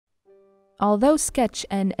Although Sketch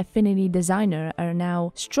and Affinity Designer are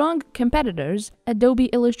now strong competitors, Adobe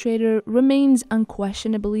Illustrator remains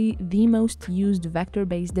unquestionably the most used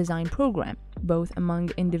vector-based design program, both among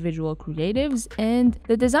individual creatives and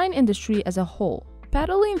the design industry as a whole.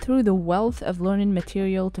 Paddling through the wealth of learning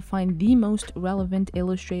material to find the most relevant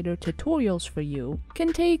Illustrator tutorials for you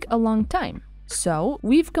can take a long time. So,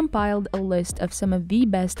 we've compiled a list of some of the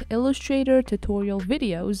best Illustrator tutorial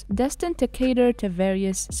videos destined to cater to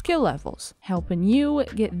various skill levels, helping you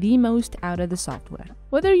get the most out of the software.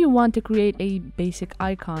 Whether you want to create a basic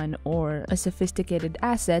icon or a sophisticated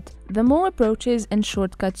asset, the more approaches and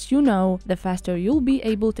shortcuts you know, the faster you'll be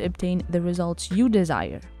able to obtain the results you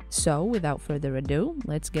desire. So, without further ado,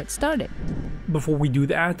 let's get started. Before we do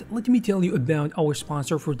that, let me tell you about our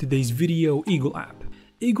sponsor for today's video, Eagle App.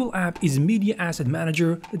 Eagle App is a media asset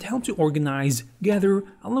manager that helps you organize, gather,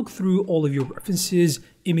 and look through all of your references,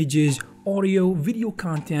 images, audio, video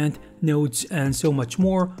content, notes, and so much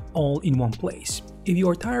more, all in one place. If you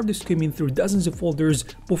are tired of skimming through dozens of folders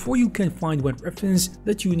before you can find one reference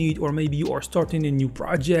that you need, or maybe you are starting a new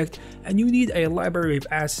project and you need a library of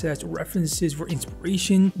assets or references for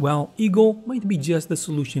inspiration, well, Eagle might be just the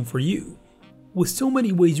solution for you. With so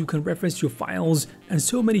many ways you can reference your files and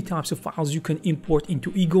so many types of files you can import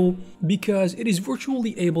into Eagle, because it is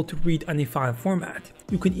virtually able to read any file format.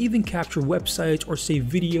 You can even capture websites or save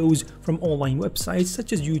videos from online websites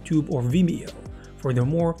such as YouTube or Vimeo.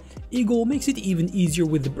 Furthermore, Eagle makes it even easier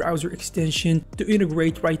with the browser extension to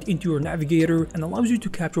integrate right into your navigator and allows you to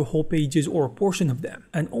capture whole pages or a portion of them.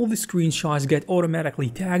 And all the screenshots get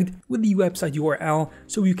automatically tagged with the website URL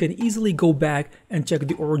so you can easily go back and check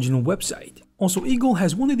the original website. Also, Eagle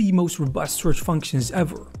has one of the most robust search functions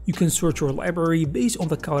ever. You can search your library based on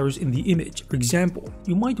the colors in the image. For example,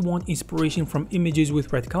 you might want inspiration from images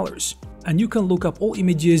with red colors, and you can look up all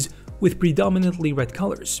images with predominantly red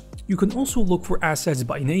colors. You can also look for assets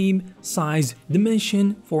by name, size,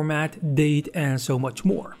 dimension, format, date, and so much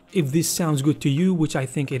more. If this sounds good to you, which I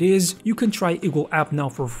think it is, you can try Eagle App now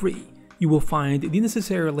for free. You will find the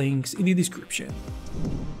necessary links in the description.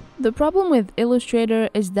 The problem with Illustrator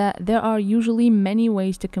is that there are usually many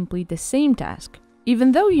ways to complete the same task.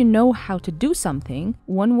 Even though you know how to do something,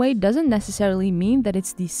 one way doesn't necessarily mean that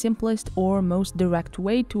it's the simplest or most direct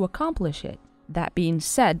way to accomplish it. That being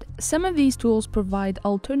said, some of these tools provide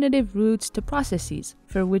alternative routes to processes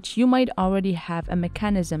for which you might already have a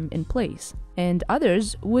mechanism in place, and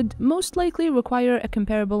others would most likely require a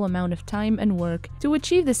comparable amount of time and work to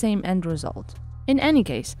achieve the same end result. In any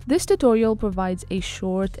case, this tutorial provides a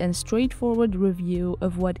short and straightforward review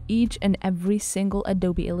of what each and every single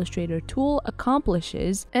Adobe Illustrator tool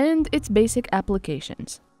accomplishes and its basic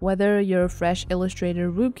applications. Whether you're a fresh Illustrator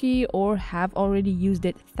rookie or have already used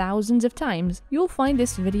it thousands of times, you'll find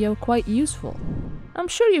this video quite useful. I'm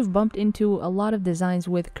sure you've bumped into a lot of designs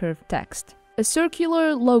with curved text. A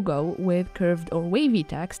circular logo with curved or wavy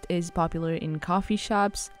text is popular in coffee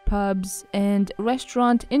shops, pubs, and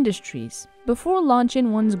restaurant industries. Before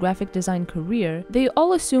launching one's graphic design career, they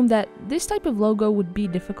all assumed that this type of logo would be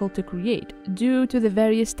difficult to create due to the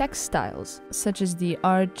various text styles, such as the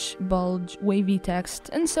arch, bulge, wavy text,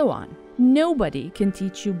 and so on. Nobody can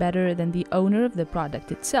teach you better than the owner of the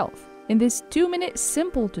product itself. In this 2-minute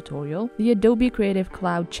simple tutorial, the Adobe Creative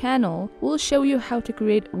Cloud channel will show you how to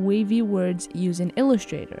create wavy words using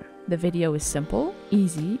Illustrator. The video is simple,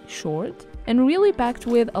 easy, short, and really packed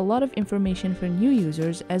with a lot of information for new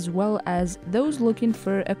users as well as those looking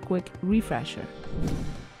for a quick refresher.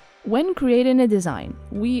 When creating a design,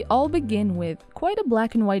 we all begin with quite a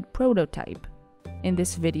black and white prototype. In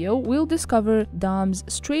this video, we'll discover Dom's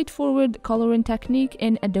straightforward coloring technique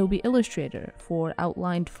in Adobe Illustrator for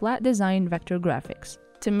outlined flat design vector graphics.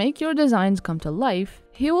 To make your designs come to life,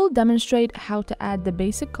 he will demonstrate how to add the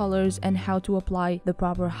basic colors and how to apply the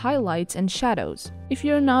proper highlights and shadows. If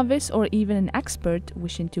you're a novice or even an expert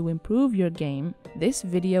wishing to improve your game, this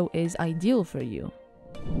video is ideal for you.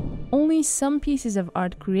 Only some pieces of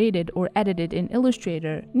art created or edited in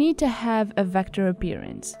Illustrator need to have a vector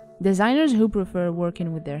appearance. Designers who prefer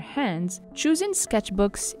working with their hands, choosing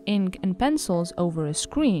sketchbooks, ink, and pencils over a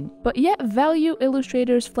screen, but yet value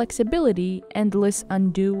Illustrator's flexibility, endless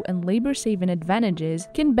undo, and labor-saving advantages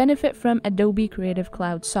can benefit from Adobe Creative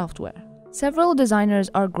Cloud software. Several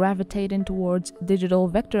designers are gravitating towards digital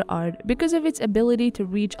vector art because of its ability to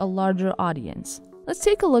reach a larger audience. Let's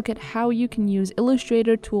take a look at how you can use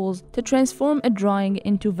Illustrator tools to transform a drawing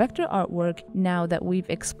into vector artwork now that we've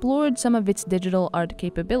explored some of its digital art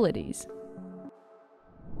capabilities.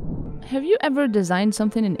 Have you ever designed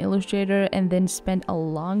something in Illustrator and then spent a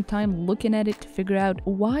long time looking at it to figure out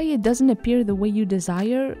why it doesn't appear the way you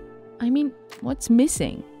desire? I mean, what's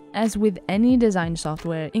missing? As with any design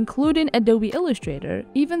software, including Adobe Illustrator,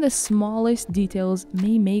 even the smallest details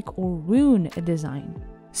may make or ruin a design.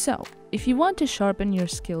 So, if you want to sharpen your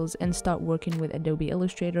skills and start working with Adobe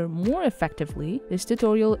Illustrator more effectively, this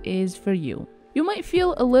tutorial is for you. You might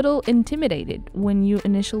feel a little intimidated when you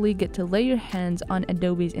initially get to lay your hands on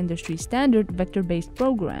Adobe's industry standard vector-based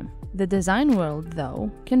program. The design world, though,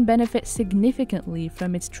 can benefit significantly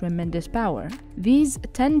from its tremendous power. These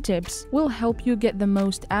 10 tips will help you get the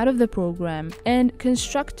most out of the program and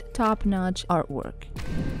construct top-notch artwork.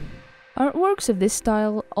 Artworks of this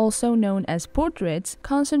style, also known as portraits,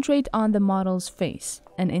 concentrate on the model's face.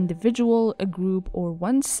 An individual, a group, or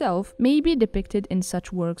oneself may be depicted in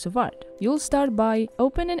such works of art. You'll start by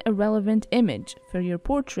opening a relevant image for your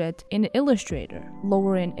portrait in Illustrator,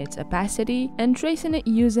 lowering its opacity, and tracing it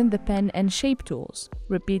using the pen and shape tools.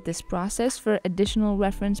 Repeat this process for additional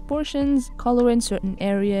reference portions, coloring certain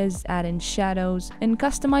areas, adding shadows, and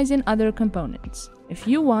customizing other components. If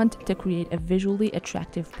you want to create a visually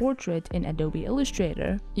attractive portrait in Adobe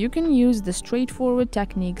Illustrator, you can use the straightforward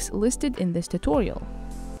techniques listed in this tutorial.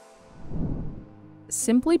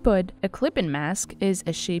 Simply put, a clip-in mask is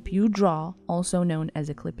a shape you draw, also known as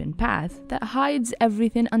a clip-in path, that hides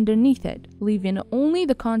everything underneath it, leaving only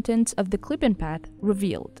the contents of the clip-in path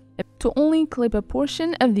revealed. To only clip a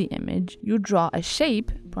portion of the image, you draw a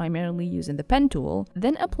shape, primarily using the pen tool,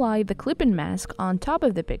 then apply the clip-in mask on top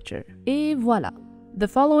of the picture. Et voilà! The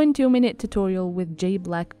following 2-minute tutorial with J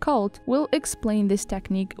Black Cult will explain this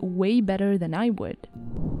technique way better than I would.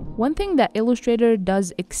 One thing that Illustrator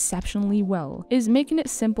does exceptionally well is making it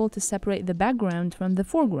simple to separate the background from the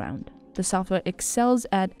foreground. The software excels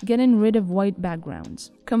at getting rid of white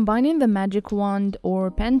backgrounds. Combining the magic wand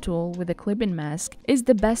or pen tool with a clip-in mask is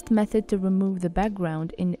the best method to remove the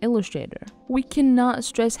background in Illustrator. We cannot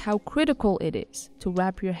stress how critical it is to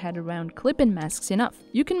wrap your head around clip-in masks enough.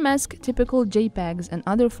 You can mask typical JPEGs and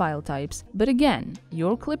other file types, but again,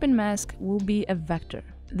 your clip-in mask will be a vector.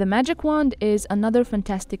 The Magic Wand is another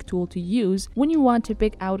fantastic tool to use when you want to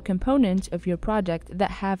pick out components of your project that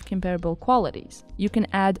have comparable qualities. You can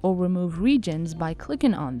add or remove regions by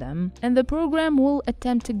clicking on them, and the program will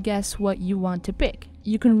attempt to guess what you want to pick.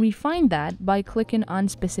 You can refine that by clicking on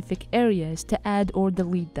specific areas to add or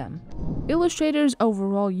delete them. Illustrator's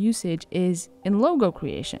overall usage is in logo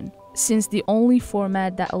creation, since the only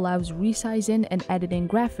format that allows resizing and editing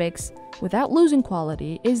graphics without losing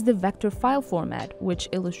quality is the vector file format, which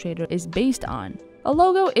Illustrator is based on. A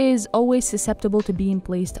logo is always susceptible to being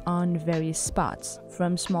placed on various spots,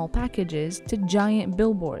 from small packages to giant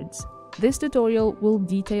billboards. This tutorial will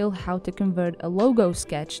detail how to convert a logo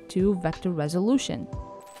sketch to vector resolution.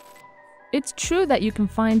 It's true that you can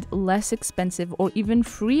find less expensive or even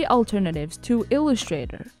free alternatives to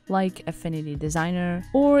Illustrator, like Affinity Designer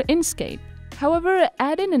or Inkscape. However,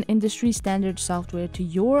 adding an industry standard software to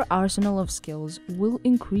your arsenal of skills will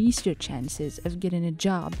increase your chances of getting a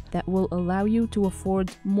job that will allow you to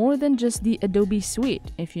afford more than just the Adobe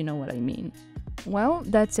suite, if you know what I mean. Well,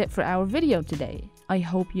 that's it for our video today. I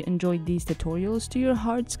hope you enjoyed these tutorials to your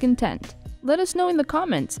heart's content. Let us know in the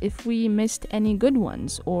comments if we missed any good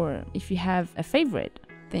ones or if you have a favorite.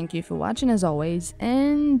 Thank you for watching as always,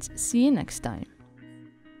 and see you next time.